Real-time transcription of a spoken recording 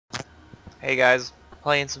Hey guys,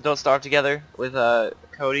 playing some Don't Starve together with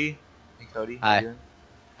Cody. Hey Cody, how you Hi. doing?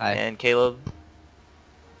 Hi. And Caleb.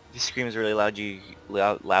 If he screams really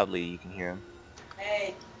loudly, you can hear him.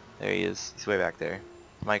 Hey. There he is. He's way back there.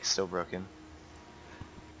 Mic's still broken.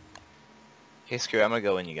 Okay, screw it. I'm gonna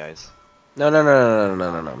go in, you guys. No.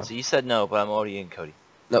 So you said no, but I'm already in, Cody.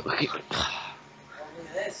 No. Look at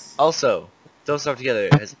this. Also, Don't Starve together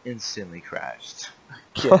has instantly crashed.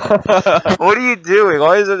 What are you doing?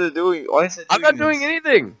 Why is it doing? Why is it doing I'm not doing this?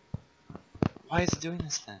 anything. Why is it doing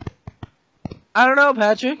this then? I don't know,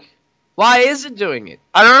 Patrick. Why is it doing it?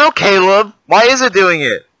 I don't know, Caleb. Why is it doing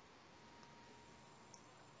it?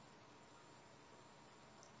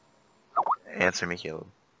 Answer me, Caleb.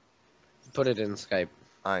 Put it in Skype.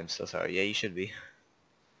 I'm so sorry. Yeah, you should be.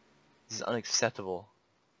 This is unacceptable.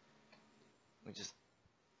 Let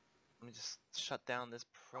me just shut down this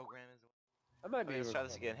program. I might Okay, let's try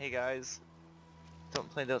this again. Hey guys,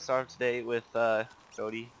 Don't Starve today with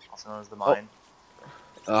Cody, also known as the Mine,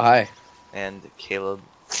 Oh, hi. and Caleb,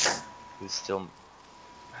 who still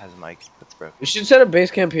has a mic that's broken. We should set up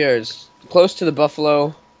base camp here. It's close to the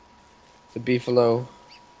buffalo, the beefalo.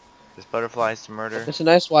 There's butterflies to murder. It's a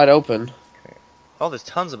nice wide open. Okay. Oh, there's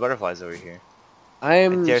tons of butterflies over here. I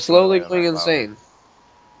am dare someone to slowly land on going that flower. insane.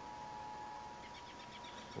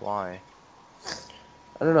 Why?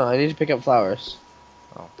 I don't know. I need to pick up flowers.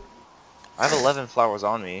 I have 11 flowers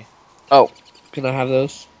on me. Oh, can I have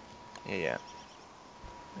those? Yeah.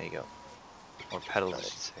 There you go. Or petals, I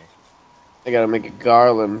should say. I gotta make a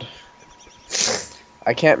garland.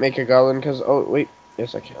 I can't make a garland because... Oh, wait.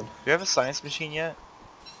 Yes, I can. Do you have a science machine yet?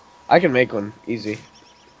 I can make one. Easy.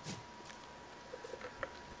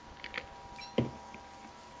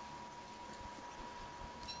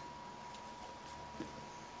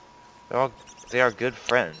 They are good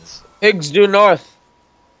friends. Pigs due north.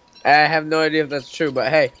 I have no idea if that's true, but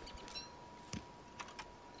hey.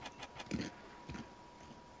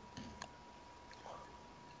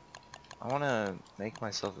 I want to make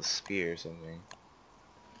myself a spear or something.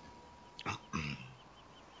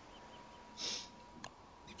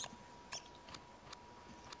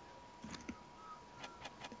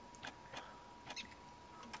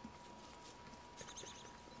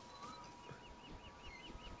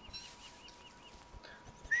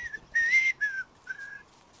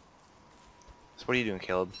 So what are you doing,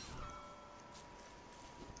 Caleb?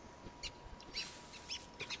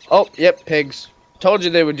 Oh, yep, pigs. Told you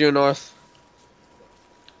they would due north.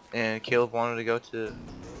 And Caleb wanted to go to...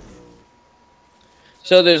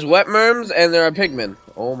 So there's wet merms and there are pigmen.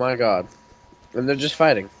 Oh my god. And they're just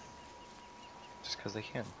fighting. Just because they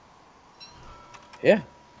can. Yeah.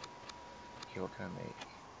 Okay, what can I make?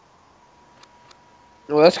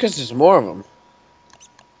 Well, that's because there's more of them.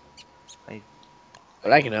 I-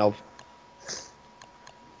 But I can help.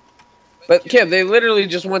 But, kid, they literally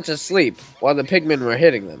just went to sleep while the pigmen were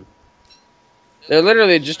hitting them. They're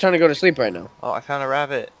literally just trying to go to sleep right now. Oh, I found a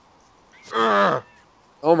rabbit. Oh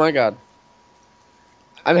my god.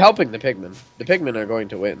 I'm helping the pigmen. The pigmen are going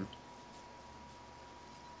to win.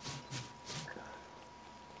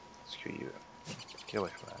 Screw you. Get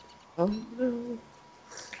away from that. Oh no.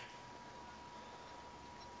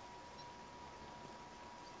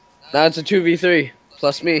 Now it's a 2v3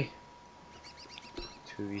 plus me.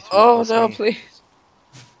 2v3 Oh plus no, me. please.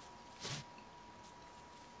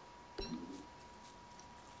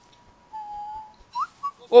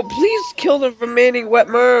 Well, please kill the remaining wet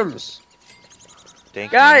merms.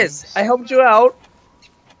 Dank Guys, memes. I helped you out.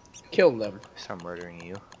 Kill them. Start murdering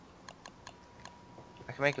you.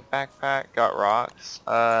 I can make a backpack. Got rocks.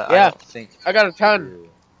 Yeah, I don't think... I got a ton.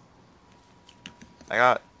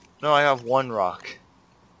 I have one rock.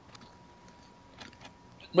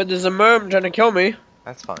 But there's a merm trying to kill me.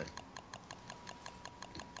 That's fine.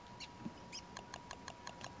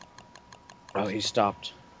 Oh, he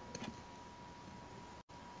stopped.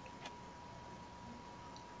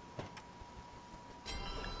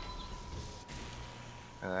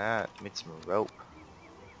 Look at that. Made some rope.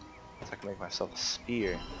 So I can make myself a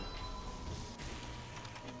spear.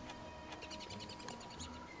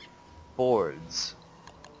 Boards.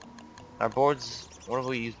 Our boards... What do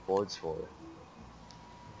we use boards for?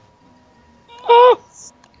 Oh!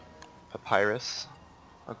 Papyrus.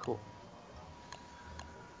 Oh, cool.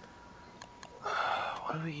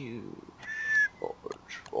 What do we use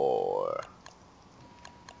boards for?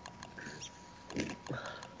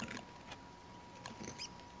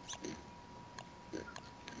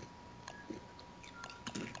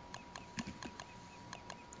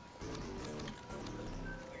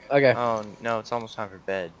 Okay. Oh, no, it's almost time for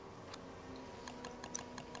bed.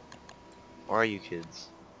 Where are you kids?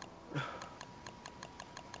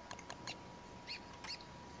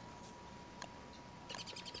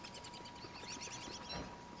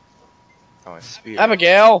 Oh, my spear.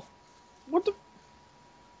 Abigail! What the?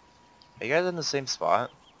 Are you guys in the same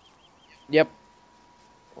spot? Yep.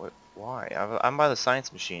 What? Why? I'm by the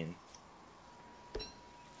science machine.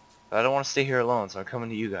 But I don't want to stay here alone, so I'm coming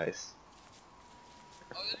to you guys.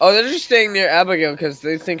 Oh, they're just staying near Abigail because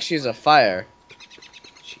they think she's a fire.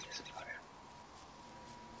 She is a fire.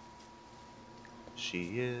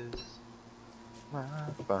 She is my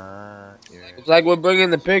fire. It's like we're bringing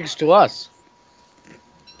the pigs to us.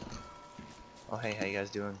 Oh, hey, how you guys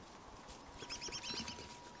doing?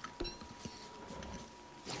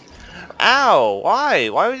 Ow! Why?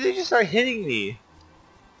 Why would they just start hitting me?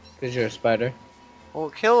 Because you're a spider. Well,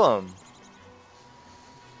 kill them.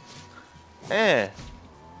 Eh.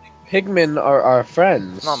 Pigmen are our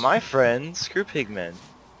friends. Not my friends. Screw pigmen.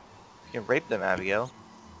 You can rape them, Abigail.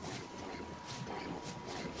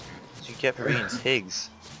 That's what you get for being pigs.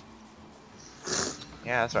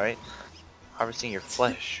 Yeah, that's right. Harvesting your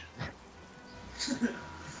flesh.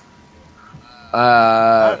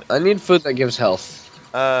 I need food that gives health.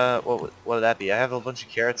 What would that be? I have a bunch of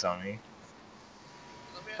carrots on me.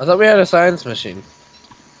 I thought we had a science machine.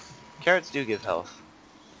 Carrots do give health.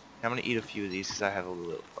 I'm gonna eat a few of these because I have a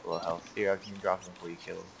little health. Here, I can drop them before you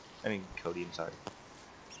kill them. I mean, Cody, I'm sorry.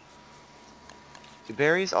 Do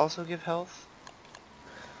berries also give health?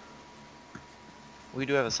 We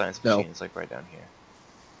do have a science machine. It's like right down here.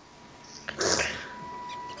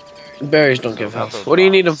 Berries don't give health. What do you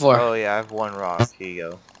need them for? Oh yeah, I have one rock. Here you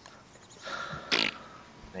go.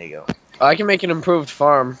 There you go. I can make an improved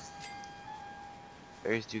farm.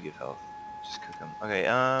 Berries do give health. Just cook them. Okay,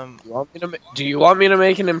 Do you want me to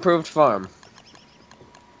make an improved farm?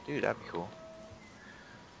 dude, that'd be cool.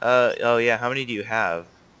 Oh yeah, how many do you have?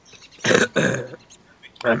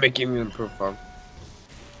 I'm making an improved farm.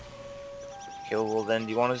 Okay, well then,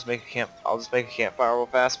 do you want to just make a camp? I'll just make a campfire real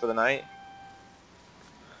fast for the night.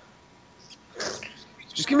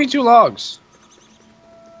 Just give me 2 logs.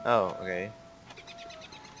 Oh, okay.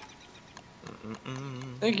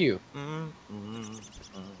 Thank you. Come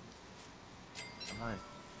on.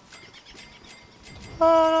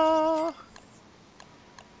 Ah.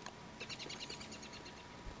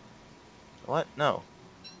 What? No.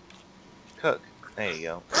 Cook. There you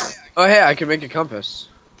go. Oh hey, I can make a compass.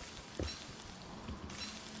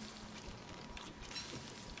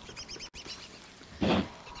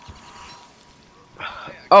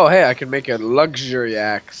 Oh hey, I can make a luxury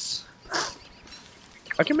axe.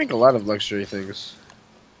 I can make a lot of luxury things.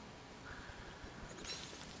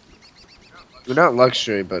 They're not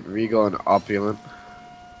luxury, but regal and opulent.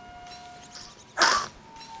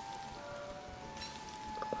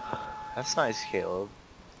 That's nice, Caleb.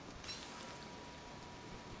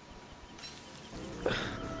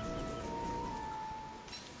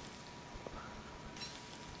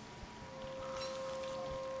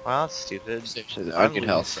 Wow, that's stupid. I get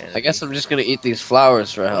health. I guess I'm just gonna eat these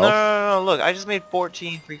flowers for health. No, look, I just made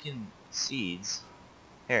 14 freaking seeds.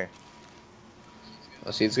 Here.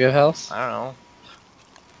 Oh, seeds give health? I don't know.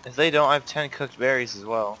 If they don't, I have 10 cooked berries as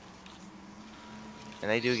well.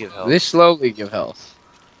 And they do give health. They slowly give health.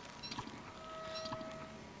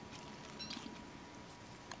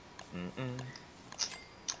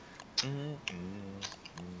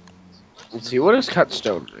 Let's see, what does cut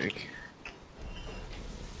stone make?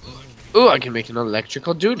 Ooh, I can make an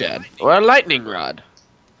electrical doodad. Or a lightning rod.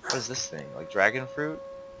 What is this thing? Like dragon fruit?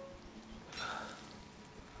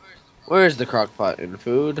 Where's the crock pot in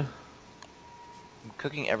food? I'm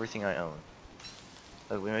cooking everything I own.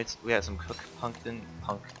 Like we had some cooked pumpkin.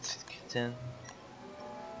 I'm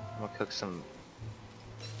gonna cook some.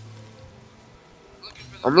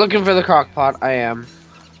 I'm looking for the crock pot. I am.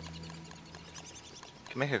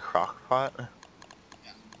 Can make a crock pot?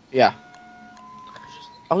 Yeah.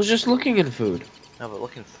 I was just looking in food. No, but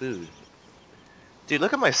look in food. Dude,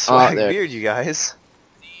 look at my swag there. beard, you guys.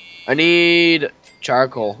 I need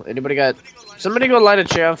charcoal. Anybody got... Somebody go light a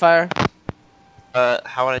tree on fire.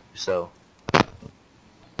 How would I do so?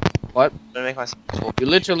 What? I'm gonna make myself... You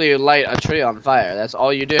literally light a tree on fire. That's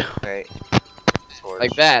all you do. Okay. Torch.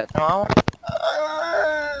 Like that. No,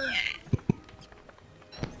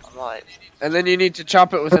 I'm light. And then you need to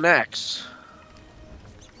chop it with an axe.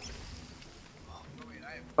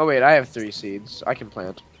 Oh wait, I have 3 seeds. I can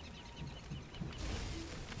plant.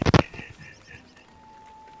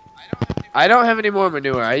 I don't have any more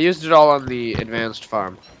manure. I used it all on the advanced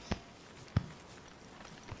farm.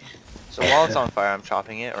 So while it's on fire, I'm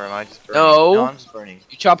chopping it, or am I just burning? No. No, I'm just burning.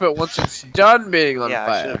 You chop it once it's done being on Yeah, I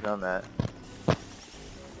should fire. have done that.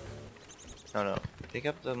 No. Pick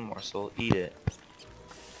up the morsel, eat it.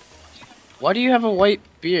 Why do you have a white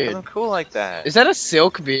 'Cause beard? I'm cool like that. Is that a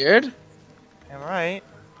silk beard? Am right.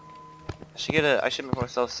 I should make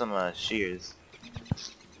myself some shears.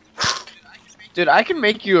 Dude, I can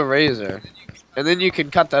make you a razor, and then you can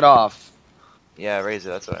cut that off. Yeah, razor.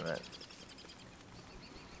 That's what I meant.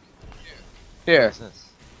 Here. What's this?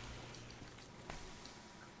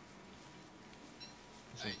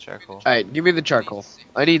 Some charcoal. Alright, give me the charcoal.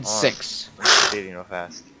 I need Hold on. 6. I'm saving real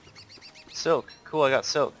fast. Silk. Cool, I got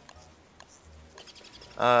silk.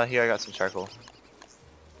 Here I got some charcoal.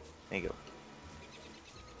 There you go.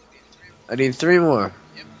 I need 3 more.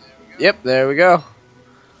 Yep, there we go.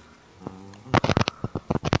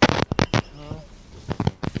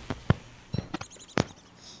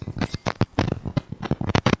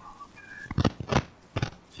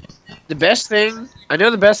 The best thing, I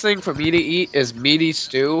know the best thing for me to eat is meaty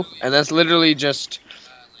stew, and that's literally just,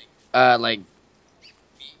 like,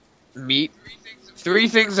 meat. 3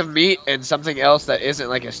 things of meat and something else that isn't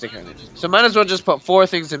like a stick onion. So might as well just put 4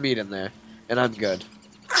 things of meat in there, and I'm good.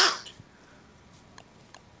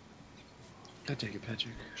 I'll take it,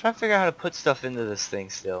 Patrick. I'm trying to figure out how to put stuff into this thing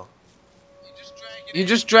still. You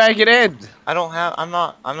just drag it in. I'm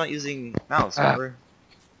not using mouse, remember?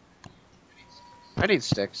 I need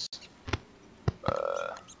sticks.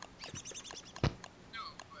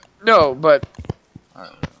 No, but I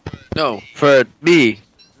don't know. no, for me,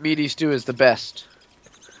 meaty stew is the best.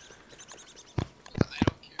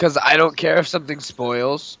 Cause I don't care if something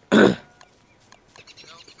spoils.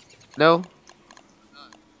 No,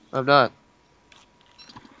 I'm not.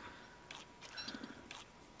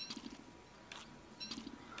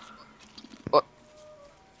 What?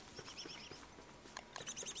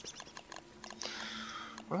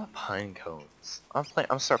 What about pine cones?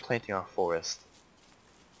 I'm start planting our forest.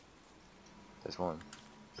 There's 1.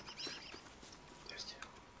 There's 2.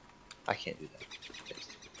 I can't do that. There's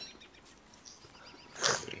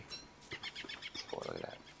 2. 3. 4. Look at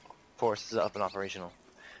that. Forest is up and operational.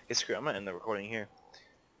 Okay, screw it. I'm gonna end the recording here.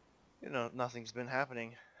 You know, nothing's been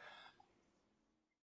happening.